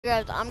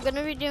Guys, I'm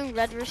gonna be doing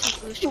red versus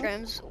blue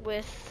scrims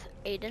with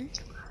Aiden.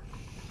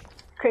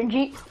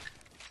 Cringy.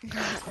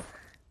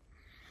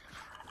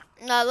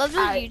 No, I love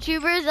those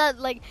YouTubers that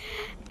like,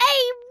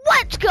 hey,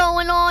 what's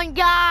going on,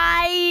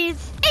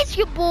 guys? It's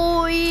your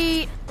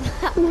boy.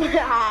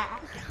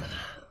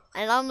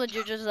 And I'm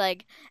legit just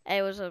like,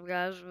 hey, what's up,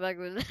 guys? Back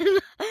with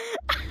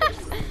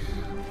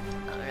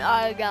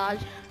oh god.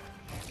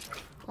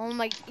 Oh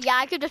my, yeah,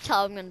 I could just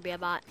tell I'm gonna be a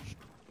bot.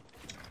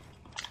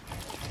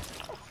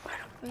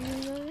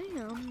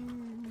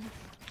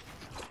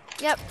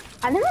 Yep.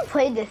 I never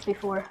played this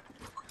before.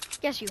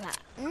 Yes, you have.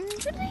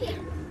 Really?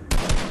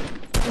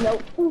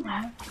 Nope.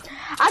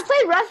 I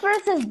played red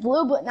versus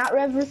blue, but not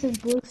red versus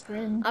blue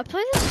skin. I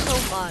play this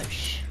so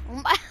much.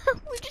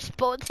 We just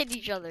both hit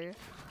each other.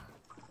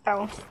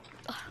 Oh.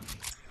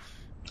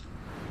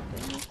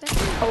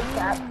 Oh,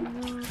 crap.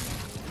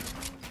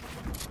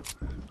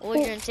 Oh,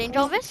 you're insane,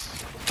 Elvis?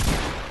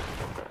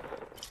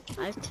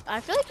 I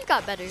feel like you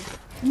got better.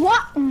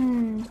 What?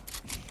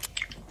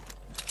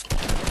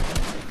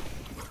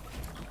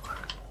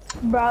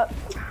 Bro.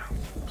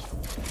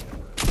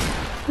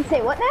 You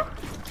say what now?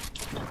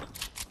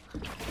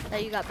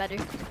 That you got better.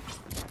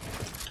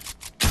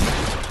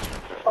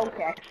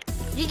 Okay.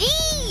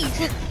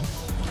 GG's!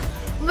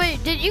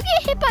 Wait, did you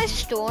get hit by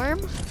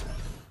Storm?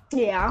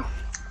 Yeah.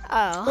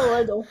 Oh. A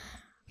little.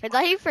 I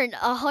thought you for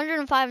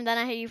 105 and then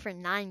I hit you for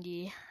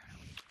 90.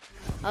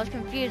 I was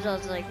confused. I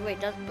was like, wait,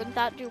 wouldn't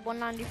that do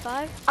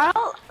 195? I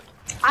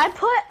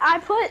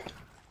put.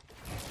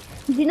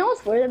 Do you know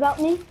what's weird about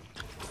me?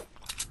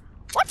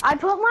 What? I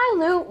put my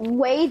loot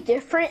way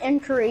different in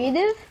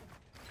creative,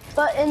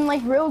 but in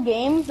like real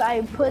games,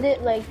 I put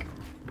it like.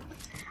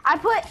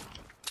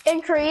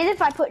 In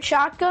creative, I put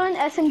shotgun,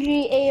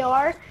 SMG,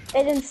 AR,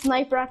 and then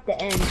sniper at the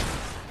end.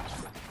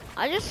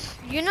 I just,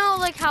 you know,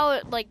 like how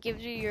it like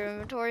gives you your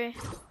inventory,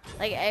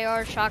 like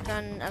AR,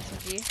 shotgun,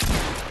 SMG.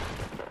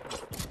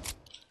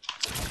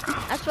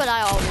 That's what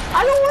I always have.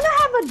 I don't want to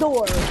have a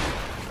door.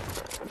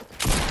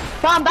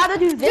 But I'm about to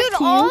do this. Dude,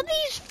 all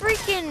these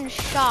freaking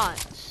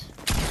shots.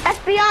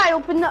 FBI,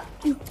 open up.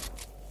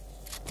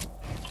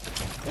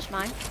 It's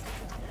mine.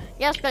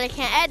 Yes, but I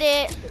can't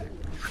edit.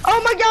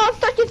 Oh my god, I'm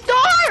stuck in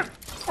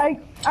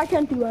storm! I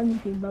can't do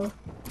anything, bro.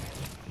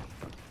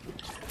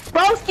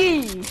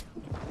 Broski!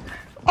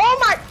 Oh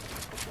my!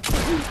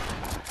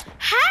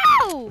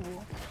 How?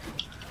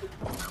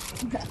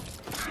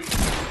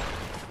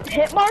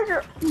 Hit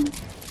marker.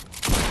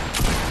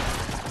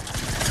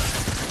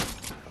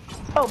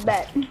 Oh,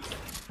 bet.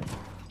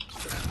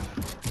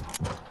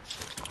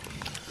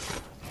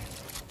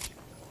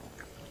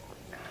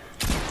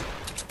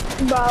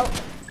 Bro.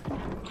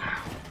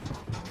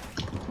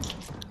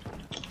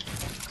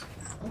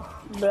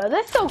 Bro,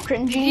 that's so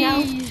cringy now.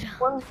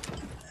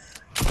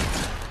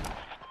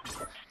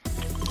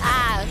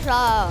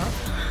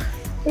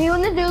 You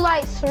wanna do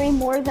like 3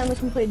 more, then we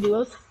can play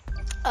duos?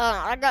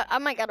 I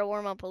might gotta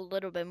warm up a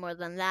little bit more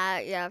than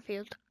that. Yeah, I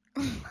feel.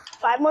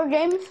 5 more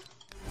games?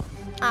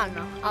 I don't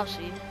know. I'll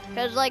see.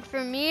 Cause like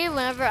for me,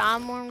 whenever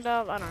I'm warmed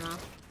up, I don't know.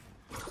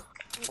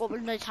 What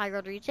would the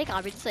tiger retake?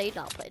 I would say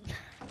nothing.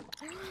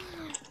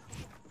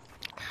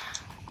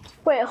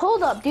 Wait,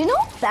 hold up. Do you know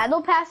what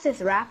Battle Pass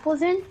this rap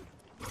was in?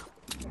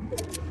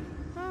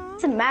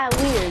 It's mad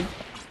weird.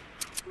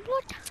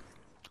 What?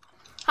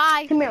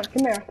 Hi. Come here.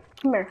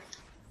 Here,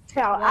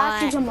 I'll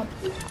ask you something.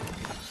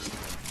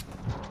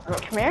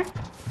 Come here.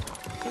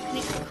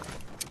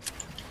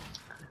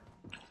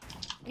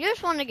 You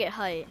just want to get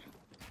height.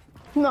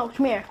 No,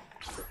 come here.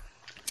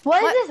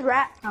 What is this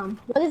rap from?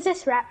 What is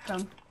this rap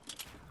from?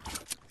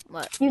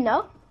 What? You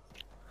know?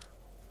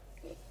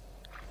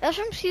 That's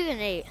from season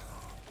 8.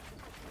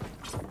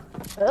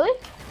 Really?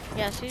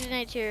 Yeah, season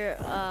 8 here,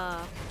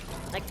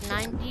 like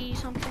 90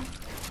 something.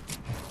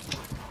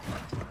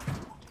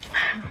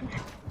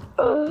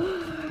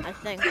 I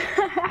think.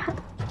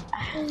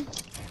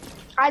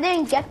 I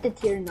didn't get the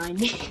tier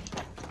 90.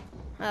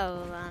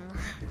 Oh,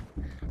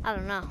 I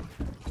don't know.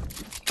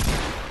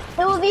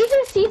 Well, these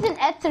are season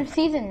 8 or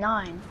season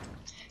 9.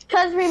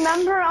 Cause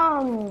remember,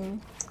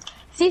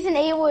 season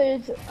 8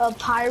 was a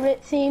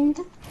pirate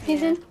themed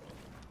season.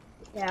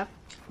 Yeah.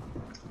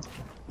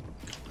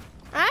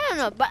 I don't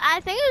know, but I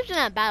think it was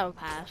in a battle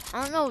pass.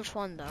 I don't know which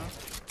one though.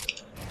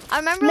 I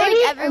remember maybe,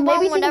 like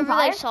everyone, whenever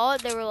they 5? saw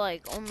it, they were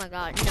like, "Oh my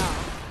god,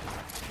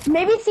 no."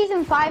 Maybe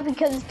season 5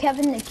 because it's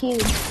Kevin the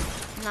Cube.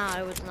 Nah,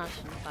 it was not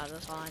season 5.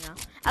 That's all I know.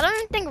 I don't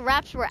even think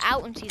raps were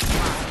out in season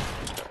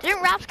 5.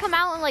 Didn't raps come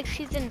out in like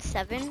season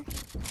 7?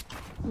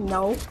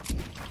 No.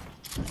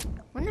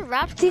 When did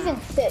raps? Season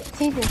 6.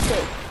 Season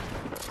 6.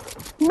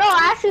 No,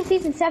 actually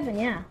season 7.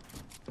 Yeah.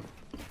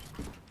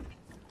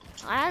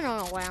 I don't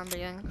know where I'm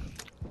being.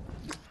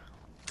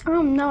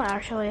 No,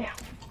 actually.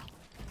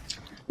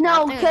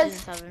 No, I think it was because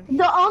season 7.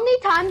 the only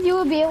times you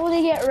would be able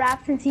to get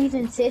wraps in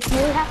season 6, you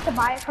would have to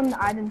buy it from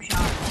the item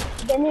shop.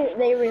 Then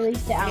they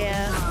released it out.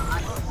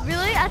 Yeah.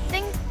 Really, I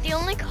think the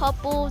only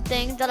couple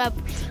things that I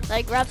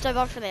like wraps I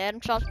bought for the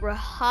item shops were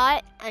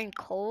hot and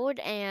cold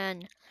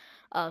and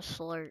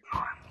slurp.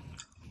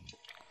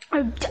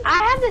 I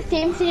have the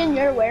same skin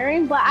you're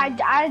wearing, but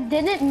I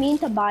didn't mean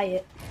to buy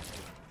it.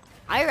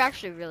 I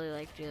actually really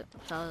liked it.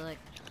 So I was like,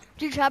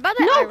 dude, how about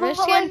the No, Iris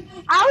but skin?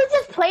 like, I was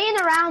just playing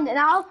around, and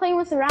I was playing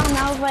with around, and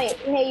I was like,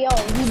 hey, yo,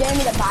 you dare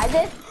me to buy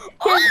this?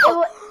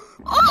 Oh,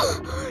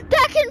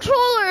 that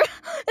controller!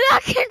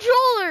 That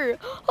controller!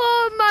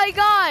 Oh my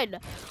god!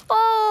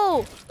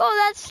 Oh,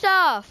 that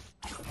stuff!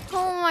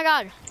 Oh my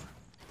god!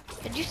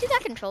 Did you see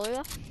that controller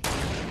though?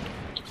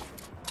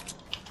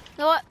 You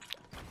know what?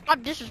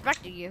 I'm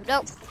disrespecting you.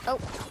 No.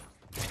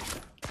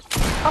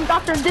 I'm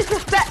Dr.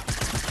 Disrespect.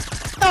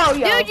 Oh,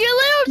 yo. Dude,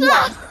 you lose!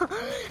 Yeah.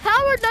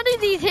 How are none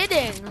of these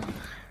hitting?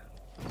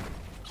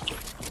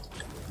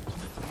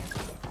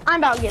 I'm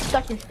about to get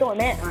stuck in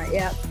Storm Ant right,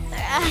 yeah.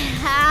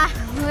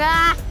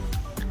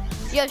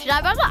 Yo, should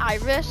I buy the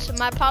Iris?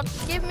 My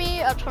pops give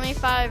me a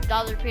 $25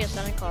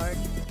 PSN card.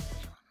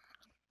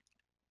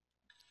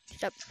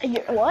 Yep.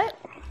 What?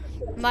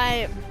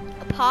 My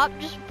pop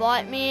just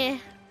bought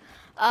me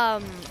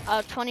a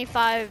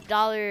 $25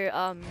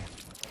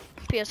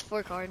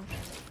 PS4 card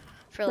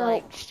for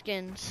like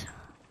skins.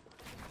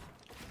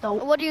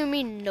 Dope. What do you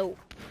mean nope?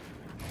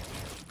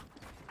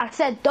 I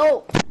said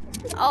dope.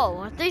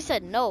 Oh, they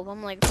said nope.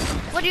 I'm like,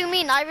 what do you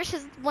mean? Iris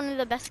is one of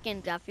the best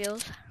skins, that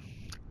feels.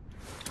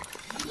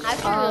 I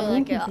actually really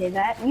You can say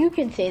that. You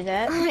can say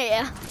that.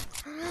 Yeah.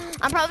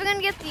 I'm probably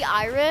gonna get the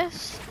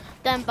Iris,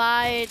 then get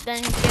like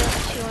 200.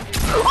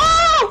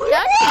 Oh!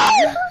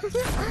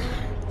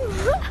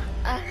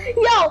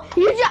 Yo,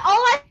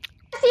 all I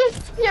see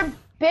is your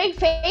big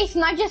face,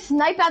 and I just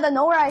snipe out of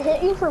nowhere. I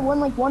hit you for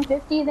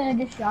 150, then I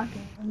just shot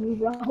you,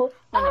 bro.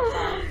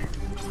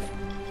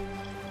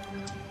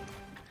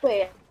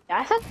 Wait,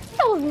 I thought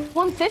that was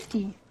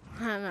 150.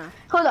 I don't know.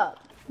 Hold up.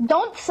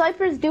 Don't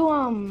snipers do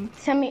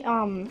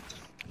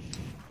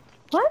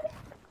what?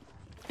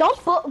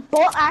 Don't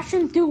bolt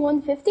actions do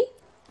 150?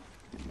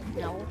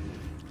 No,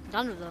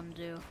 none of them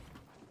do.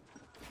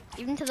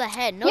 Even to the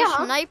head. No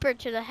sniper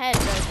to the head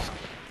does.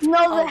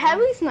 No, the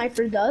heavy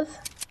sniper does.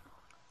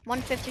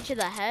 150 to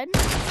the head?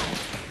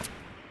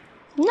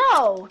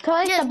 No, to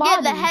like the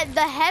body. Yeah,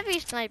 the heavy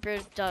sniper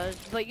does,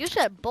 but you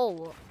said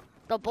bolt.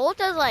 The bolt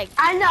does like.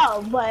 I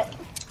know, but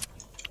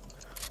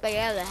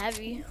yeah, the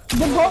heavy.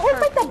 The bolt was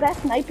like the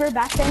best sniper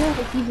back then in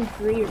like season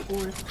 3 or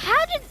 4.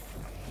 How did?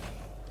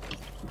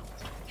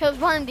 He was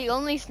one of the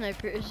only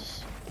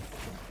snipers.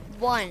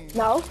 One.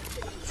 No,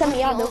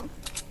 Semi-auto.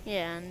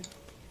 Yeah, and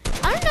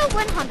I don't know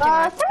when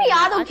Hunting.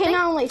 Semi-auto came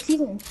out in like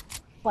season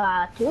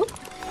 2.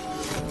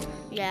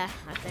 Yeah,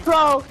 I think.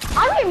 Bro,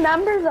 I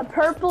remember the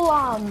purple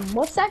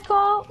what's that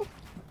called?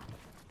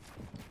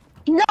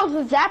 No,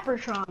 the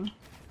Zappertron.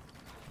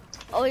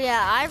 Oh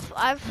yeah, I've.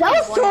 That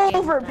was so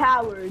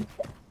overpowered.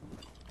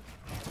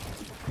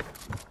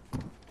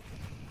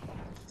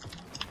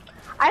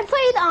 I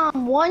played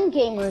one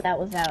game where that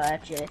was out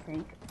actually, I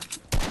think.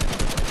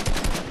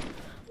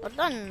 I've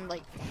done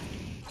like.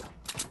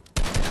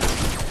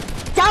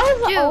 That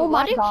was Dude, oh my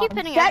why do you God. keep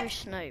hitting every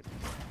snipe?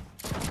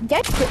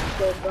 Get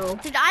kicked, bro.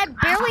 Dude, I have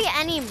barely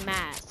any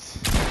mats.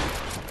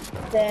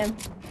 Damn.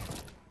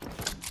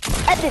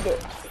 Edit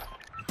it.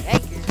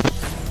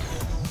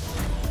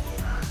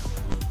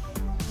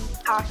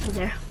 Awesome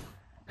there.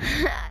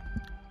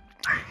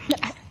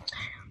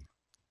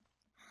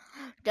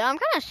 Dude, I'm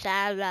kind of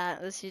sad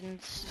that the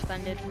season's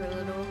suspended for a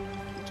little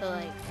until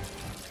like.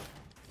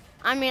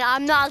 I mean,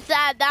 I'm not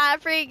sad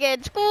that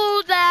freaking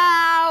school's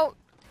out.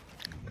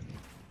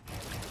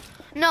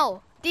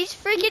 No, these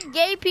freaking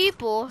gay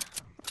people.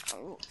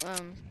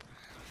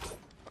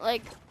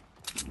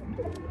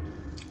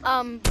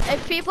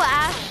 If people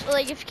ask,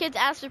 like, if kids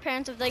ask their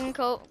parents if they can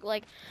come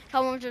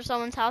over to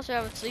someone's house or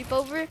have a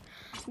sleepover,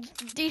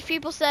 these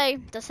people say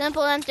the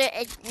simple answer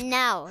is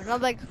no. And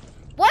I'm like,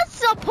 what's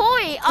the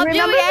point of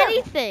doing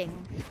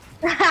anything?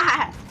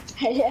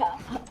 Yeah.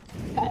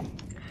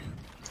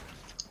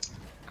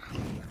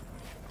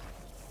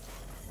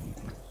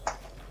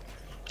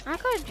 I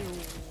gotta do.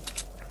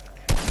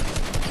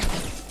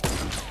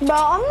 Bro,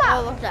 I'm not.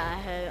 Oh, look at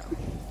that.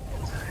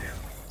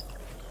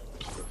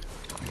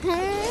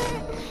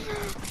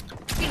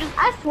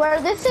 I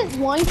swear, this is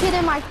one kid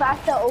in my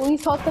class that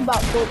always talks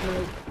about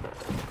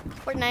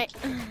Fortnite.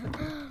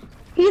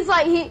 He's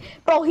like,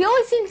 bro, he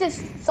always sings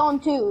this song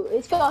too.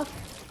 It's called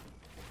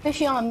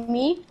Fishy on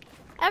Me.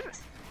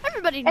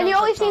 Everybody knows. And he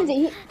always sings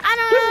it. I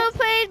don't know how to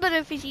play, but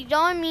if he's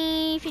on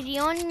me, Fishy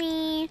on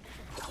me.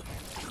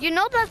 You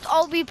know that's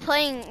all we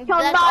playing.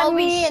 That's all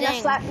we sing. And I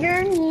slap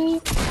your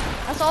knee.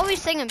 That's all we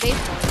sing in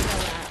baseball. You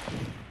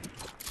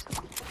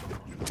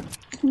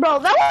know that. Bro,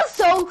 that was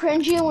so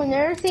cringy when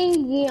they're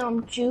singing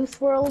the Juice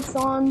WRLD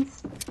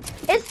songs.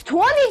 It's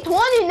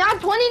 2020,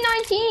 not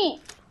 2019.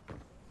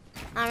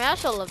 I mean, I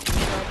still love Juice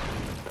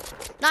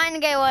WRLD. Not in a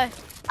gay way.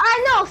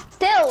 I know,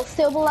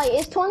 still, but like,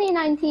 it's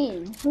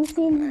 2019. Who's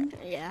seen?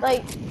 Yeah.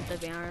 Like, to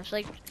be honest,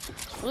 like,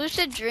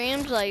 Lucid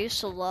Dreams, I used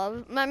to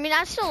love. I mean,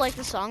 I still like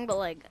the song, but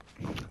like.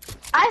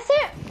 I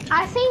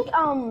think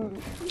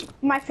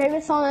my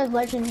favorite song is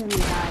Legends of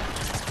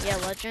Die. Yeah,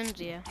 Legends,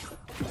 yeah.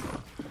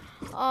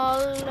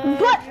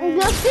 But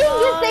the thing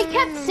is, they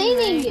kept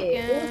singing it.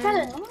 It was kind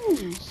of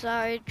annoying.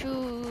 Sorry,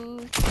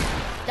 truth.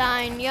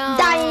 Dying young.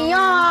 Dying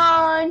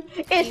young.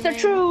 It's the Demon.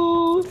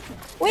 truth.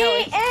 We No,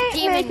 it's ain't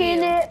demon making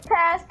you. it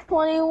past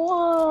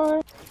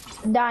 21.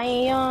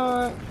 Dying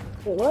young.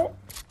 Wait, what?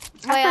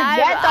 Wait, I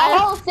forget the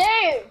whole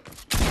thing.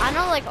 I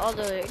know like all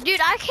the.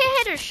 Dude, I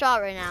can't hit a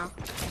shot right now.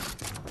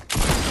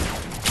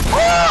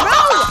 Oh! Bro,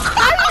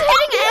 I'm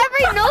hitting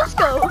every no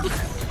scope.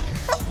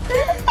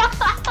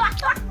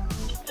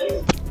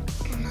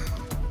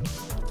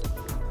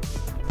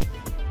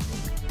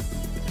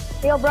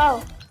 Yo,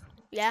 bro.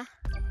 Yeah.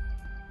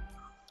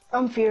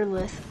 I'm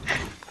fearless.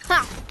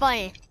 Ha,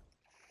 funny.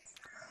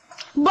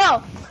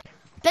 Bro.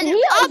 Then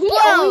He always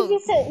upload.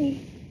 used to.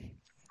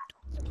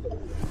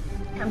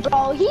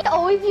 Bro, he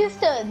always used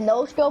to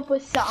no scope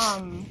with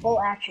full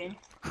action.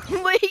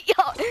 Wait,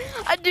 yo,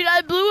 dude,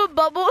 I blew a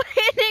bubble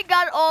and it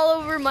got all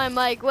over my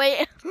mic.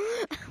 Wait,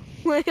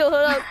 wait, hold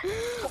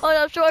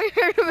up, show me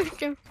your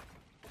picture.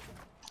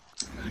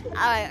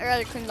 Alright, I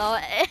gotta clean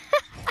that.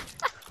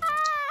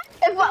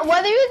 What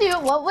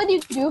would you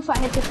do if I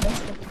hit this no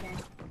scope again?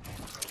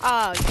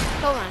 Oh,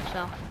 kill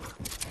myself.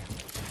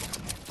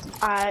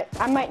 I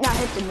might not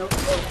hit the no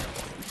scope.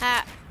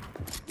 Ha.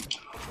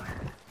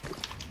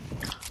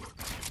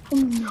 Oh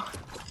no.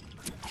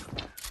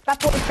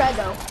 That's what we tried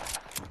though.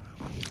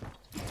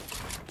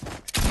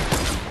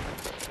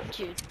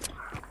 Dude.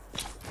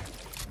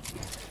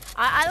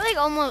 I like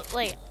almost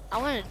like I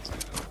wanted.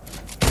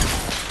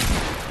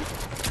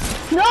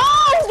 No!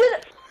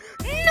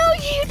 No,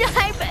 you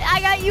died. But I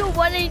got you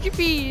 1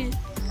 HP.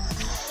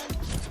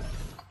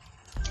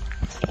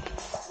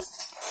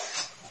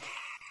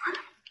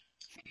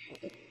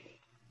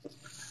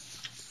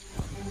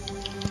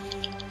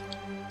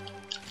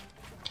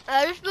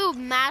 I just blew a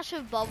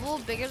massive bubble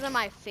bigger than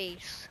my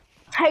face.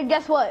 Hey,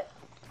 guess what?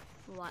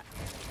 What?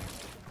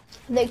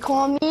 They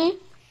call me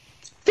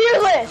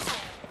fearless.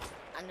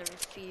 I never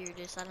feared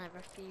this. I never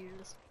feared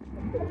this.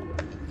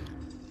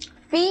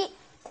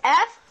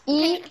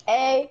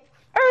 F-E-A.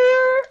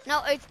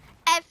 No, it's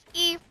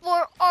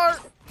F-E-4-R.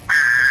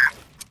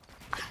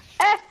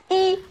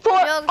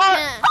 F-E-4-R.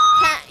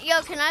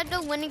 Can I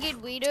do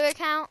Renegade Weeder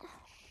account?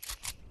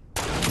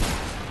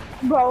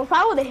 Bro, if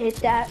I would have hit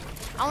that.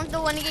 I want the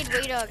Renegade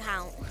Weeder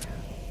account.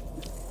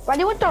 Why do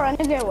you want the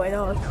Renegade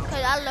Widow? Cause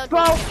I love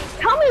Bro, the Renegade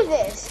tell me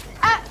this.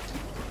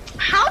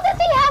 How does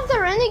he have the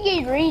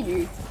Renegade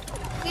Reader?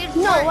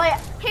 No, like,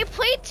 he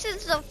played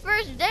since the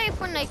first day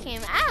when they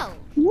came out.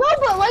 no,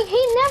 but like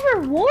he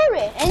never wore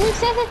it, and he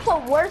says it's the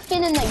worst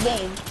skin in the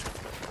game.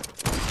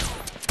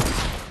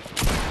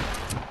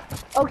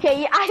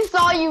 Okay, I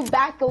saw you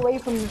back away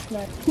from this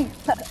man.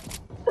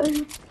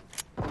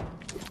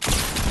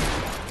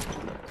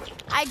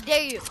 I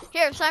dare you.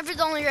 Here, sniper's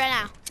only right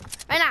now.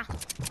 Right now.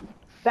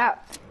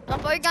 That.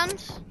 Drop all your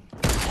guns.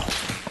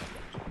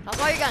 Drop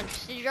all your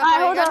guns. Did you drop all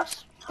your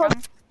guns? Hold up.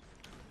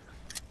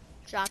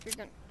 Drop your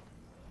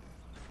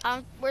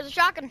gun. Where's the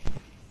shotgun?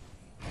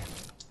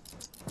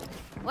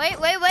 Wait,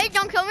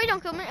 don't kill me,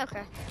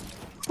 okay.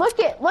 Look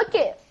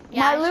it.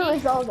 Yeah, My I loot see.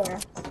 is all there.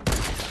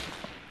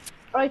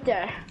 Right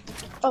there.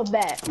 Oh,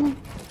 bet.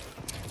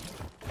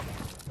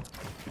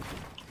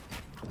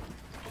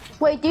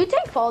 Wait, do you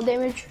take fall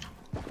damage?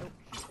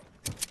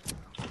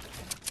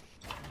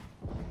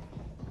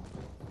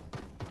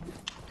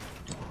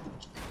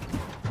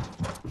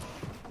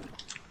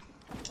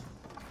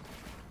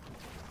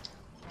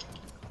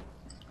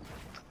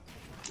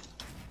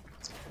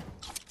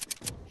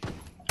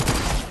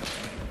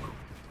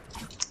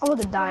 I would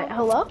have died.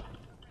 Hello?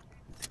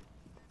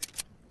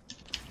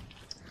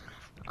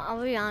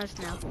 I'll be honest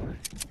now.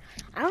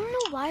 I don't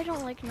know why I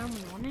don't like number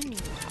 1 anymore.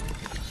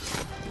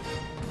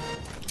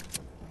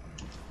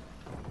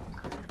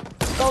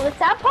 Well, the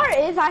sad part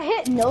is I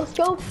hit no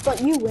scope,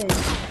 but you win.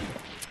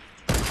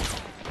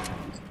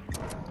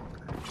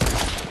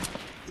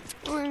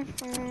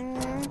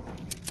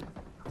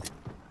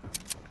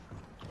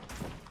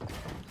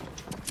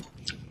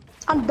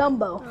 I'm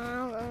Dumbo.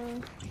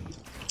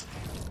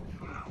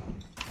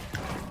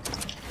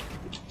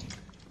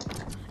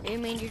 You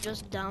mean you're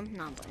just dumb?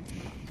 Not but.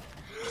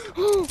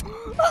 Oh,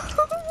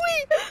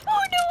 wait!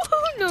 Oh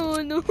no!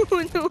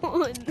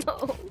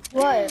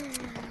 What?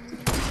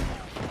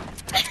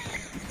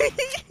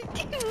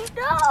 Dude,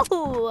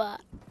 no!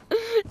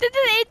 This is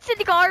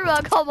instant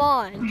karma. Come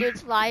on,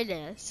 just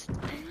finest.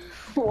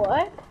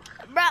 What?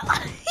 Bro,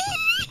 I'm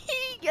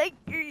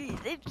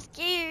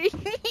scared.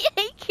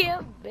 I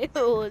can't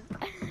build.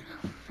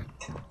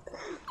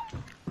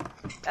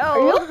 Oh, are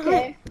you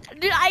okay?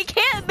 Dude, I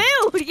can't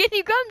build. Can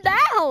you come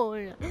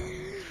down?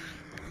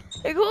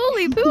 Like,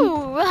 holy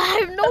poo, I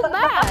have no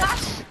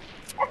mats.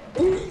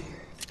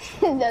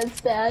 That's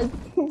sad.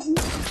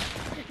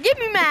 Give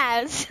me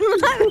mats.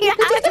 Let me have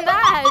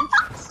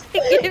mats.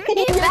 Give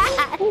me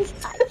mats.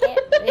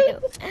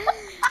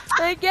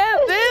 I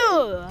can't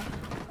build.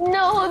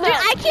 No, hold Dude, up.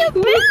 I can't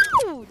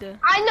build.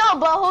 I know,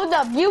 but hold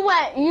up. You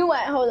went,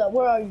 hold up.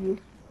 Where are you?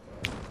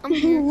 I'm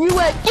here. You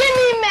went, give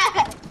me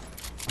Matt.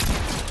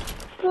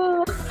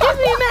 Give Give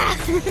me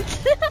mats.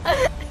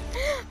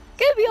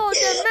 Give me all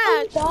the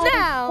mats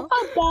now.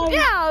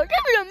 Now,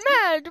 give me the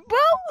mats,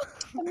 bro.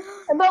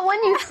 But when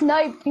you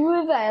sniped, you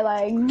was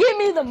like, give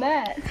me the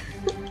mat.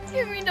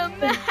 Give me the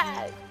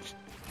mats.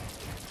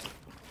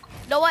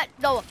 Know what?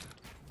 No.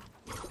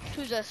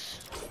 Who's this?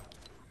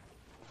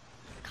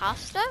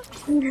 Costa?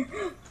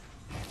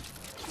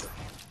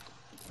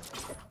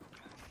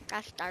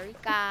 Costa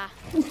Rica. I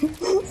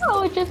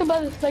was just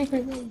about to snipe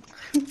your name.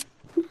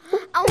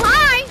 Oh,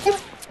 hi!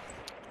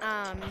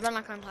 We're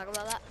not gonna talk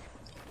about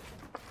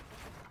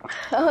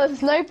that.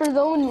 Snipers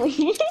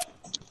only.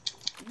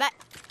 Bet.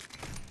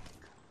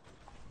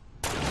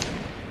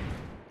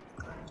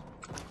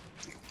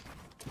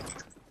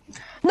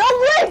 No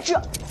way!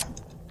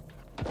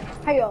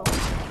 Hey yo.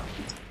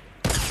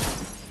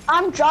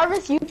 I'm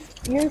Jarvis,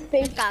 you're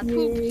fake. Got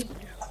pooped.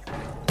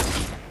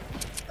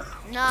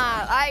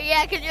 Nah,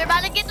 yeah, cause you're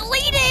about to get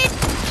deleted!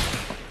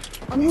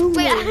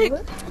 Wait,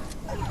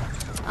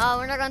 oh,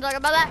 we're not gonna talk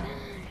about that.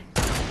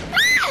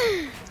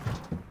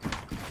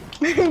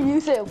 You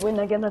said we're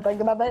not gonna talk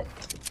about that.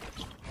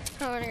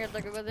 Oh, we're not gonna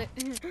talk about it.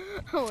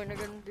 Oh, we're not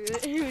gonna do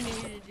it. We need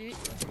to do it.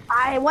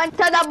 I went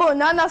to the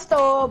banana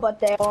store, but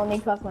they only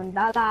cost $1.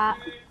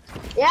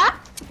 Yeah?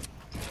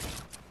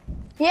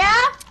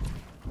 Yeah?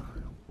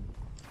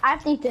 I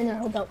have to eat dinner,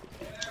 hold up.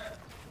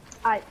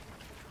 I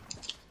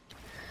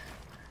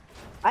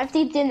have to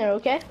eat dinner,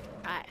 okay?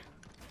 Alright.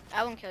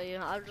 I won't kill you.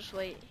 I'll just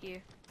wait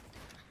here.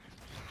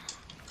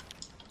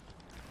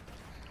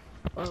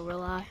 Or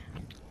will I?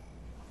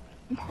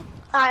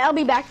 Alright, I'll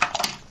be back.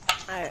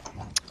 Alright.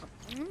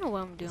 I don't know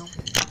what I'm doing.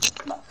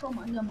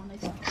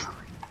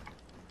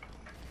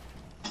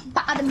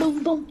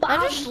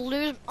 I just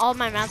lose all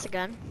my mats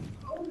again.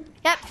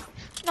 Yep.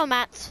 No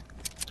mats.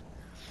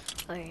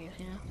 Okay,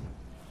 yeah.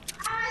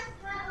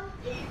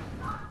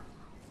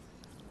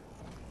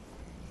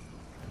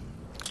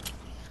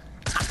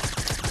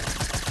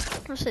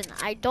 Listen,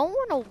 I don't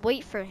want to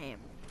wait for him.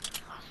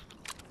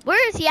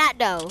 Where is he at,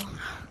 though?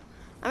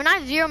 I mean, I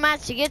have 0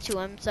 mats to get to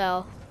him,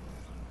 so.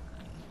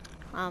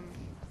 I'm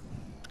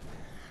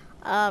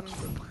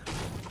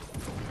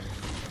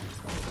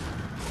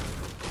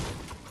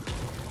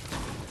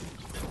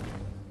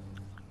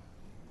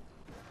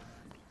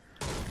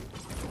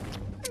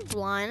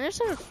blind. I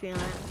just have a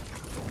feeling.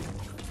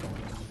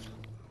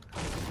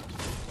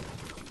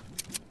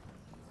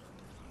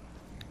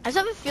 I just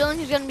have a feeling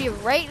he's gonna be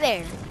right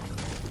there.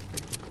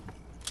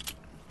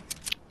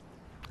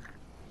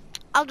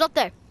 I was up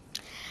there.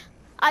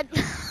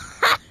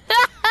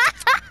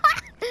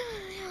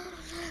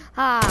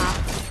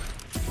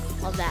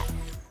 Love that.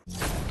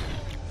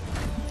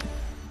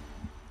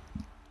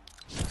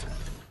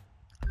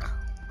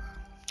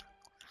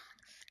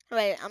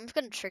 Wait, I'm just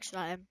gonna trick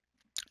shot him.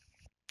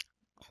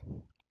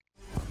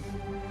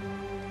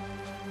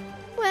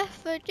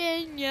 West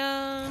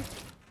Virginia.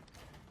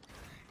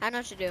 I know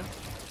what to do.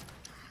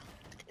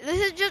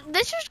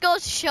 This just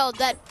goes to show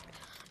that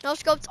no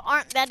scopes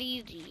aren't that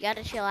easy. You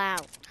gotta chill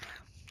out.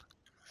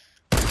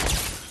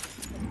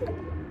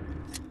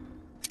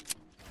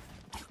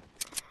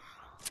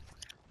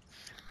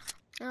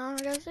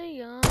 I gotta say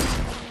young.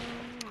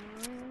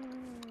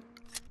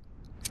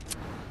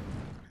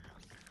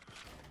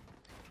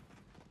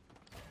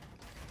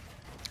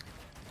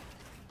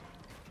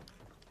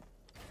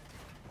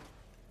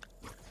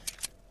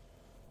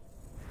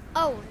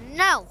 Oh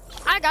no!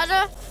 I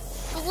gotta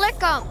flick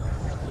them.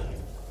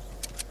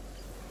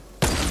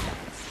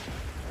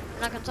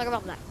 I'm not gonna talk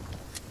about that.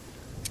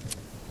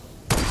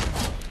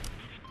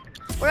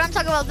 We're gonna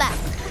talk about that.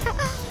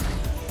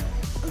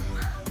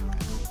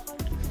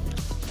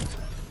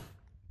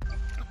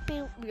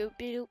 Boop, boop,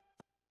 boop.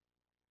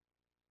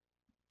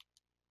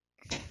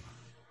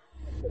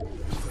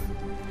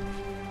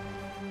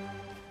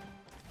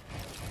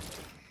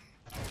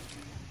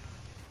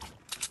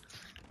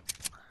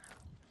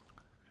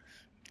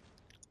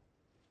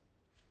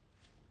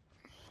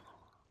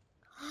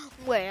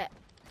 Wait,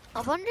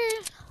 I wonder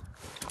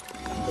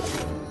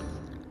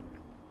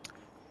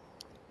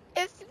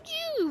if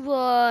you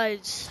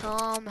would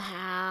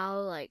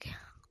somehow like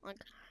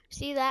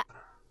see that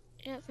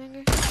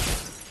finger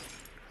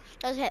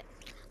does hit,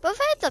 but if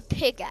it's a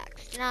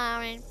pickaxe, you know what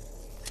I mean?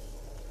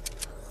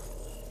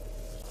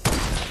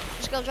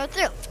 Just goes right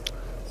through.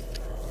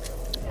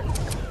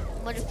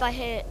 What if I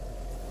hit?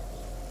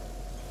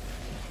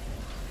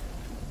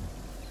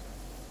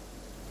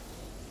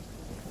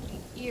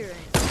 Earring.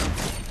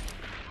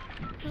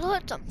 It'll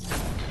hit them.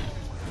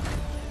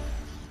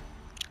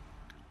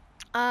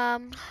 I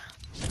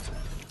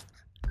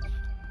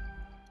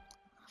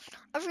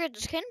forget,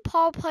 does Ken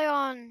Paul play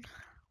on?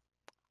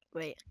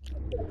 Wait.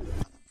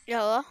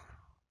 Hello?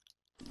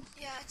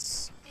 Yeah,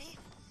 it's me.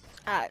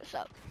 Alright,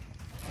 so.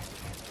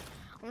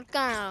 I'm just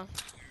gonna.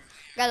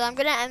 Guys, I'm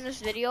gonna end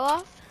this video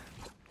off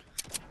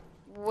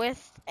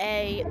with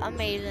a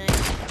amazing.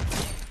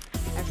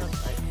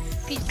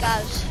 Peace,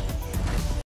 guys.